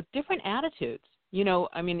with different attitudes. You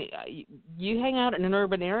hang out in an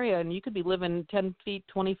urban area and you could be living 10 feet,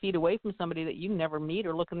 20 feet away from somebody that you never meet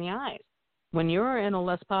or look in the eyes. When you're in a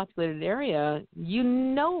less populated area, you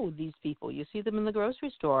know these people. You see them in the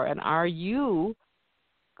grocery store. And are you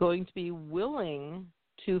going to be willing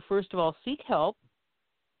to, first of all, seek help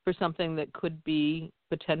for something that could be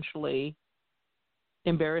potentially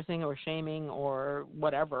embarrassing or shaming or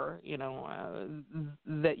whatever,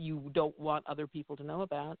 that you don't want other people to know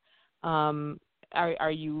about?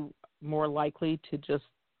 Are you more likely to just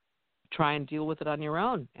try and deal with it on your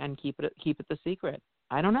own and keep it the secret?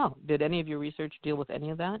 I don't know. Did any of your research deal with any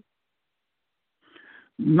of that?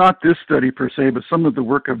 Not this study per se, but some of the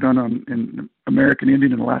work I've done in American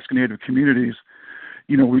Indian and Alaska Native communities.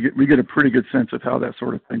 We get a pretty good sense of how that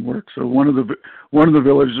sort of thing works. So one of the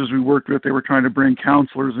villages we worked with, they were trying to bring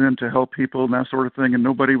counselors in to help people and that sort of thing, and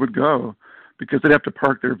nobody would go because they'd have to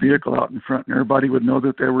park their vehicle out in front, and everybody would know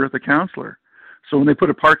that they were with a counselor. So when they put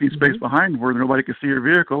a parking space behind where nobody could see your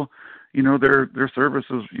vehicle, their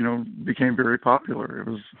services, became very popular. It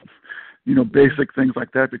was, basic things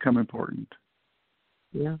like that become important.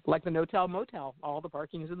 Yeah, like the no-tell motel. All the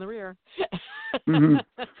parking's in the rear. Mm-hmm.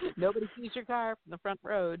 Nobody sees your car from the front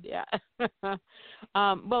road. Yeah.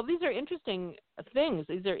 Well, these are interesting things.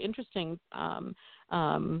 These are interesting. I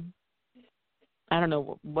don't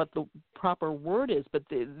know what the proper word is, but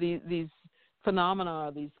these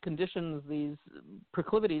phenomena, these conditions, these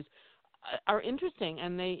proclivities are interesting,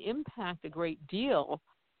 and they impact a great deal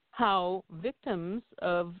how victims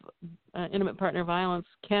of intimate partner violence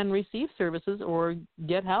can receive services or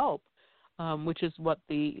get help, which is what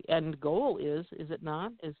the end goal is it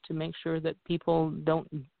not? Is to make sure that people don't,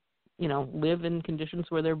 live in conditions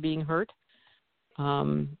where they're being hurt.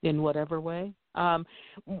 in whatever way.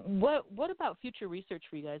 What about future research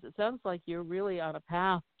for you guys? It sounds like you're really on a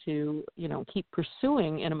path to, keep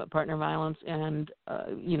pursuing intimate partner violence and,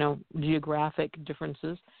 geographic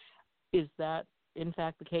differences. Is that, in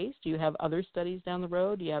fact, the case? Do you have other studies down the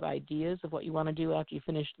road? Do you have ideas of what you want to do after you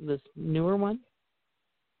finish this newer one?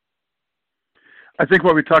 I think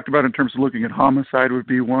what we talked about in terms of looking at homicide would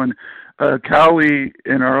be one. Callie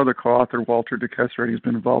and our other co-author, Walter DeKesseretti, has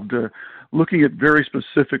been involved looking at very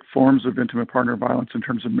specific forms of intimate partner violence in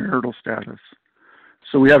terms of marital status.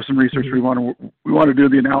 So we have some research we want to do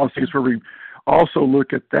the analyses where we also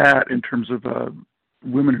look at that in terms of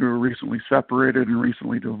women who are recently separated and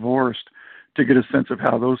recently divorced to get a sense of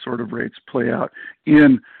how those sort of rates play out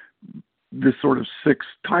in this sort of 6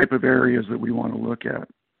 type of areas that we want to look at.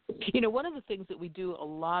 One of the things that we do a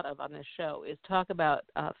lot of on this show is talk about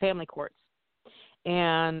family courts.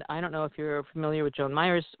 And I don't know if you're familiar with Joan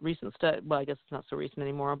Meyer's recent study. Well, I guess it's not so recent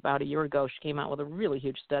anymore. About a year ago, she came out with a really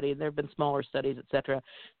huge study. There have been smaller studies, et cetera,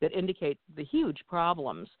 that indicate the huge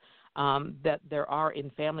problems that there are in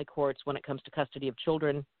family courts when it comes to custody of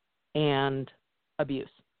children and abuse.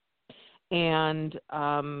 And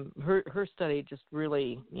her study just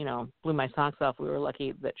really, blew my socks off. We were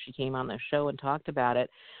lucky that she came on the show and talked about it.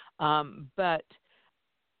 But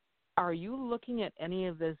are you looking at any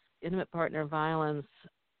of this intimate partner violence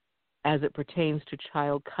as it pertains to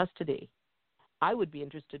child custody? I would be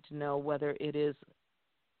interested to know whether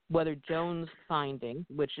Joan's finding,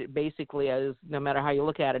 which basically is, no matter how you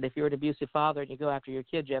look at it, if you're an abusive father and you go after your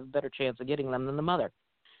kids, you have a better chance of getting them than the mother.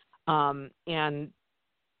 And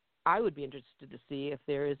I would be interested to see if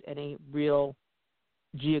there is any real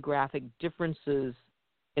geographic differences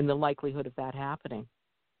in the likelihood of that happening.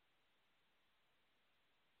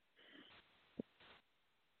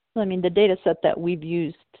 Well, I mean, the data set that we've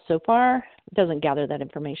used so far doesn't gather that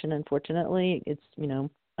information, unfortunately. It's,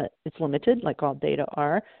 it's limited, like all data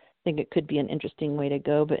are. I think it could be an interesting way to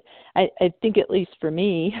go, but I think, at least for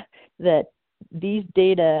me, that these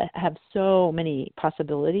data have so many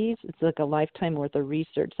possibilities. It's like a lifetime worth of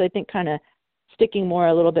research. So I think kind of sticking more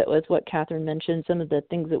a little bit with what Kathryn mentioned, some of the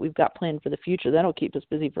things that we've got planned for the future, that'll keep us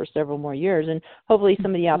busy for several more years. And hopefully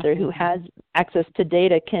somebody out there who has access to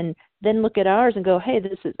data can then look at ours and go, hey,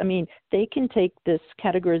 they can take this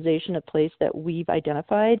categorization of place that we've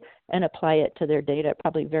identified and apply it to their data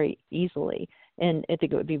probably very easily. And I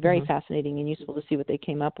think it would be very fascinating and useful to see what they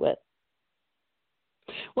came up with.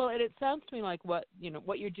 Well, and it sounds to me like what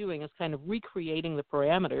you're doing is kind of recreating the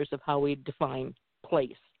parameters of how we define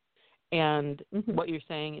place. And what you're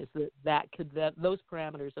saying is that those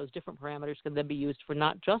parameters, those different parameters, can then be used for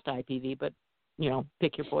not just IPV, but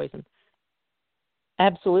pick your poison.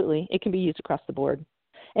 Absolutely, it can be used across the board.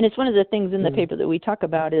 And it's one of the things in the paper that we talk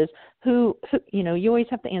about is who you always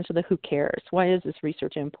have to answer the who cares. Why is this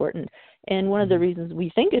research important? And one of the reasons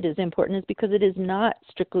we think it is important is because it is not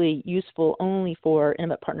strictly useful only for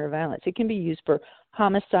intimate partner violence. It can be used for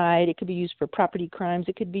homicide. It could be used for property crimes.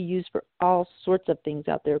 It could be used for all sorts of things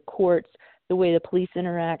out there, courts, the way the police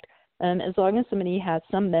interact. As long as somebody has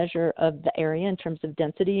some measure of the area in terms of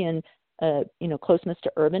density and closeness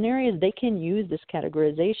to urban areas, they can use this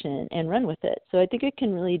categorization and run with it. So I think it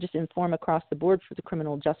can really just inform across the board for the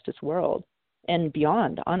criminal justice world and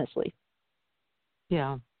beyond, honestly.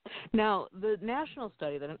 Yeah. Now, the national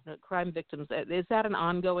study, the crime victims, is that an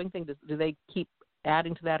ongoing thing? Do they keep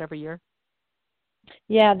adding to that every year?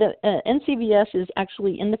 Yeah, the NCVS is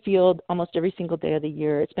actually in the field almost every single day of the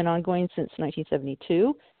year. It's been ongoing since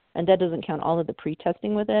 1972, and that doesn't count all of the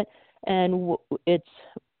pre-testing with it. And it's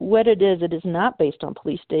what it is not based on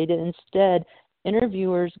police data. Instead,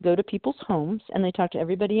 interviewers go to people's homes and they talk to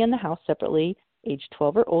everybody in the house separately, age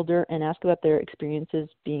 12 or older, and ask about their experiences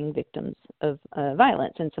being victims of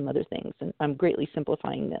violence and some other things. And I'm greatly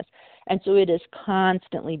simplifying this. And so it is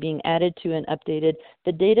constantly being added to and updated.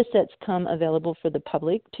 The data sets come available for the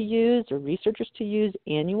public to use or researchers to use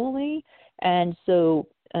annually. And so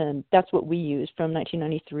that's what we use from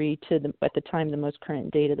 1993 to at the time, the most current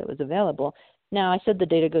data that was available. Now, I said the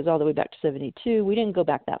data goes all the way back to 72. We didn't go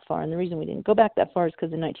back that far, and the reason we didn't go back that far is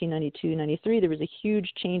because in 1992-93 there was a huge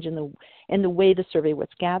change in the way the survey was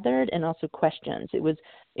gathered and also questions. It was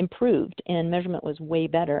improved, and measurement was way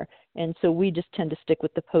better, and so we just tend to stick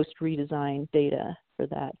with the post-redesign data for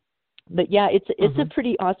that. But yeah, it's a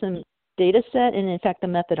pretty awesome data set, and in fact, the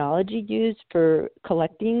methodology used for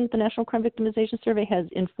collecting the National Crime Victimization Survey has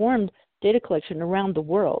informed data collection around the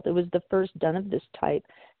world. It was the first done of this type.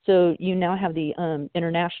 So you now have the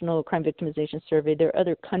International Crime Victimization Survey. There are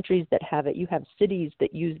other countries that have it. You have cities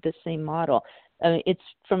that use the same model. It's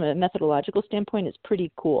from a methodological standpoint, it's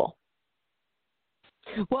pretty cool.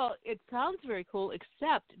 Well, it sounds very cool,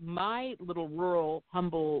 except my little rural,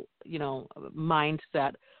 humble,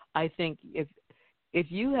 mindset, I think if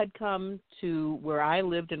you had come to where I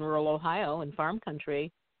lived in rural Ohio in farm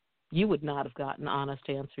country, you would not have gotten honest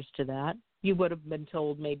answers to that. You would have been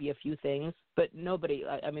told maybe a few things, but nobody,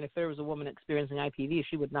 I mean, if there was a woman experiencing IPV,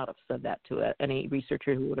 she would not have said that to any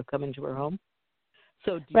researcher who would have come into her home.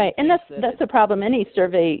 So right, and that's the problem any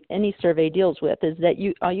survey deals with, is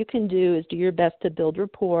that all you can do is do your best to build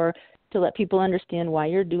rapport, to let people understand why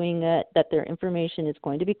you're doing it, that their information is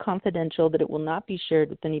going to be confidential, that it will not be shared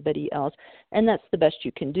with anybody else, and that's the best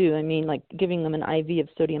you can do. I mean, like giving them an IV of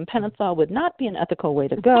sodium pentothal would not be an ethical way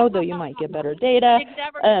to go, though you might get better data.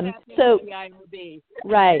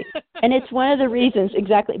 Right, and it's one of the reasons,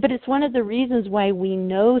 exactly, but it's one of the reasons why we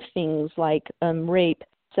know things like rape,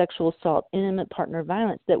 sexual assault, intimate partner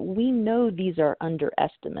violence, that we know these are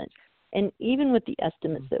underestimates. And even with the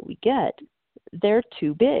estimates that we get, they're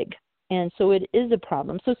too big. And so it is a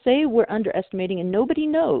problem. So say we're underestimating, and nobody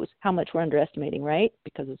knows how much we're underestimating, right?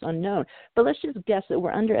 Because it's unknown. But let's just guess that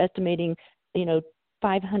we're underestimating,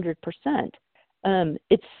 500%.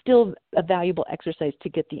 It's still a valuable exercise to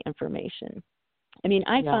get the information. I mean,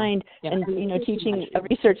 I find, and teaching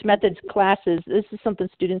research methods classes, this is something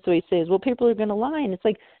students always say is, well, people are going to lie. And it's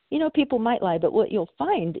like, people might lie, but what you'll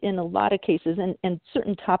find in a lot of cases, and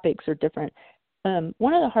certain topics are different,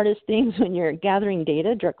 one of the hardest things when you're gathering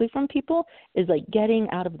data directly from people is like getting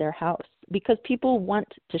out of their house, because people want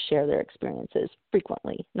to share their experiences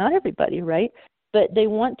frequently. Not everybody, right? But they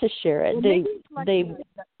want to share it.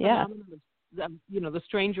 The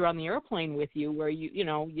stranger on the airplane with you, where you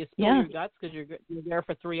spill your guts because you're there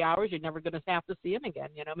for 3 hours. You're never going to have to see him again.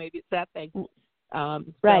 Maybe it's that thing.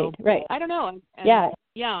 Right. I don't know.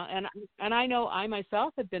 And I know I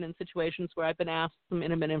myself have been in situations where I've been asked some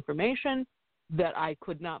intimate information that I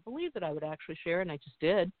could not believe that I would actually share, and I just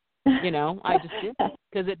did. I just did,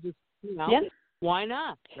 because it just, why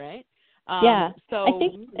not, right? So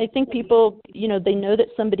I think people, they know that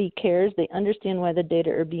somebody cares. They understand why the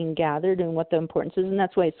data are being gathered and what the importance is, and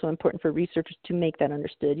that's why it's so important for researchers to make that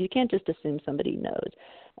understood. You can't just assume somebody knows.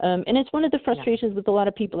 And it's one of the frustrations with a lot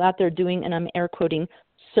of people out there doing, and I'm air quoting,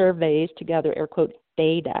 surveys to gather air quote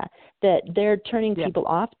data, that they're turning people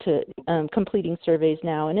off to completing surveys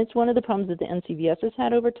now. And it's one of the problems that the NCVS has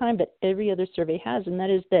had over time, but every other survey has, and that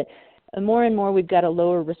is that more and more we've got a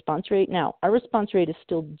lower response rate. Now, our response rate is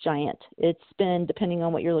still giant. It's been, depending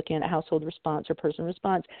on what you're looking at, a household response or person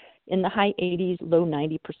response, in the high 80s, low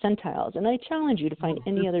 90 percentiles. And I challenge you to find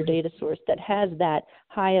any other data source that has that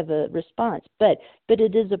high of a response. But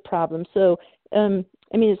it is a problem. So,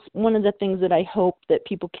 it's one of the things that I hope that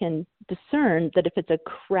people can discern, that if it's a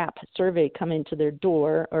crap survey coming to their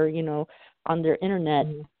door or, on their internet,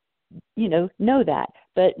 know that.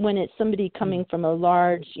 But when it's somebody coming from a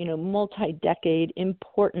large, multi-decade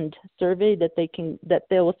important survey, that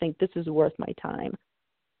they will think this is worth my time.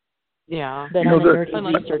 Yeah. But I'm a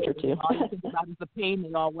nerdy researcher too. The pain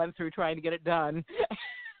they all went through trying to get it done.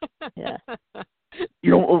 Yeah.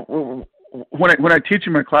 When I teach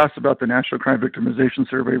in my class about the National Crime Victimization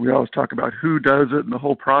Survey, we always talk about who does it and the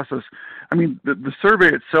whole process. I mean, the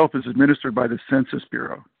survey itself is administered by the Census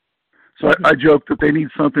Bureau. So I joke that they need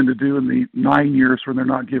something to do in the 9 years when they're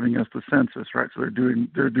not giving us the census, right? So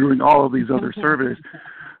they're doing all of these other surveys,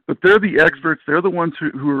 but they're the experts. They're the ones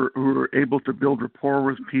who are able to build rapport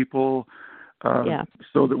with people,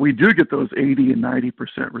 so that we do get those 80 and 90%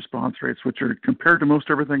 response rates, which are, compared to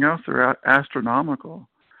most everything else, they're astronomical.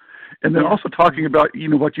 And then also talking about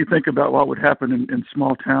what you think about what would happen in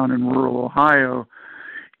small town in rural Ohio.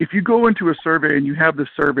 If you go into a survey and you have this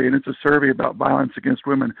survey and it's a survey about violence against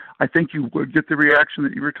women, I think you would get the reaction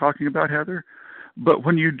that you were talking about, Heather. But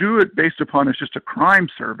when you do it based upon it's just a crime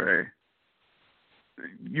survey,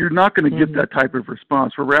 you're not going to get that type of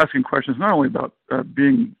response, where we're asking questions not only about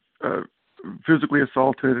being physically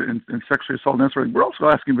assaulted and sexually assaulted, necessarily, we're also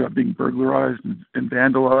asking about being burglarized and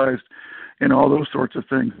vandalized and all those sorts of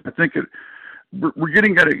things. I think we're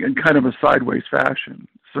getting at it in kind of a sideways fashion.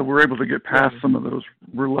 So we're able to get past some of those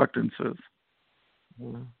reluctances.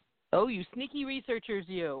 Oh, you sneaky researchers,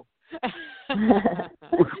 you!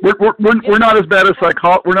 we're not as bad as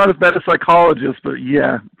psychologists, but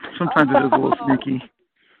yeah, sometimes it is a little sneaky.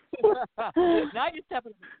 Now you're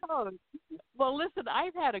stepping on the toes. Well, listen,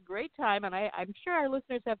 I've had a great time, and I'm sure our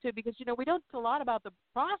listeners have too, because we don't talk a lot about the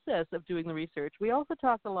process of doing the research. We also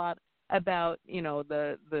talk a lot about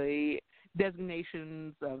the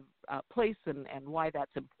designations of place and why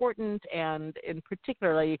that's important, and in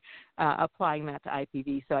particularly applying that to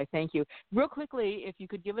IPV. So I thank you. Real quickly, if you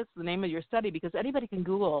could give us the name of your study, because anybody can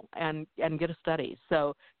Google and get a study.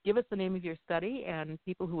 So give us the name of your study, and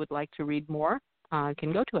people who would like to read more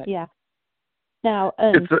can go to it. Yeah. Now,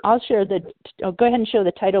 I'll share go ahead and show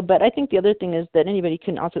the title, but I think the other thing is that anybody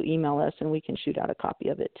can also email us, and we can shoot out a copy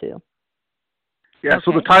of it too. Yeah, Okay.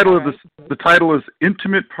 so the title is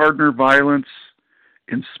Intimate Partner Violence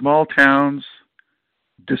in Small Towns,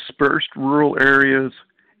 Dispersed Rural Areas,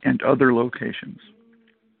 and Other Locations.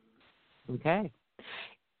 Okay.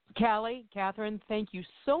 Callie, Kathryn, thank you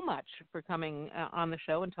so much for coming on the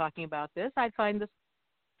show and talking about this. I find this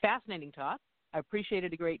fascinating talk. I appreciate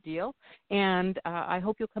it a great deal, and I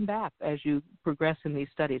hope you'll come back as you progress in these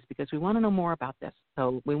studies, because we want to know more about this,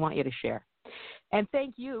 so we want you to share. And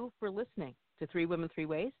thank you for listening to 3 Women, 3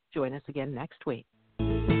 Ways. Join us again next week.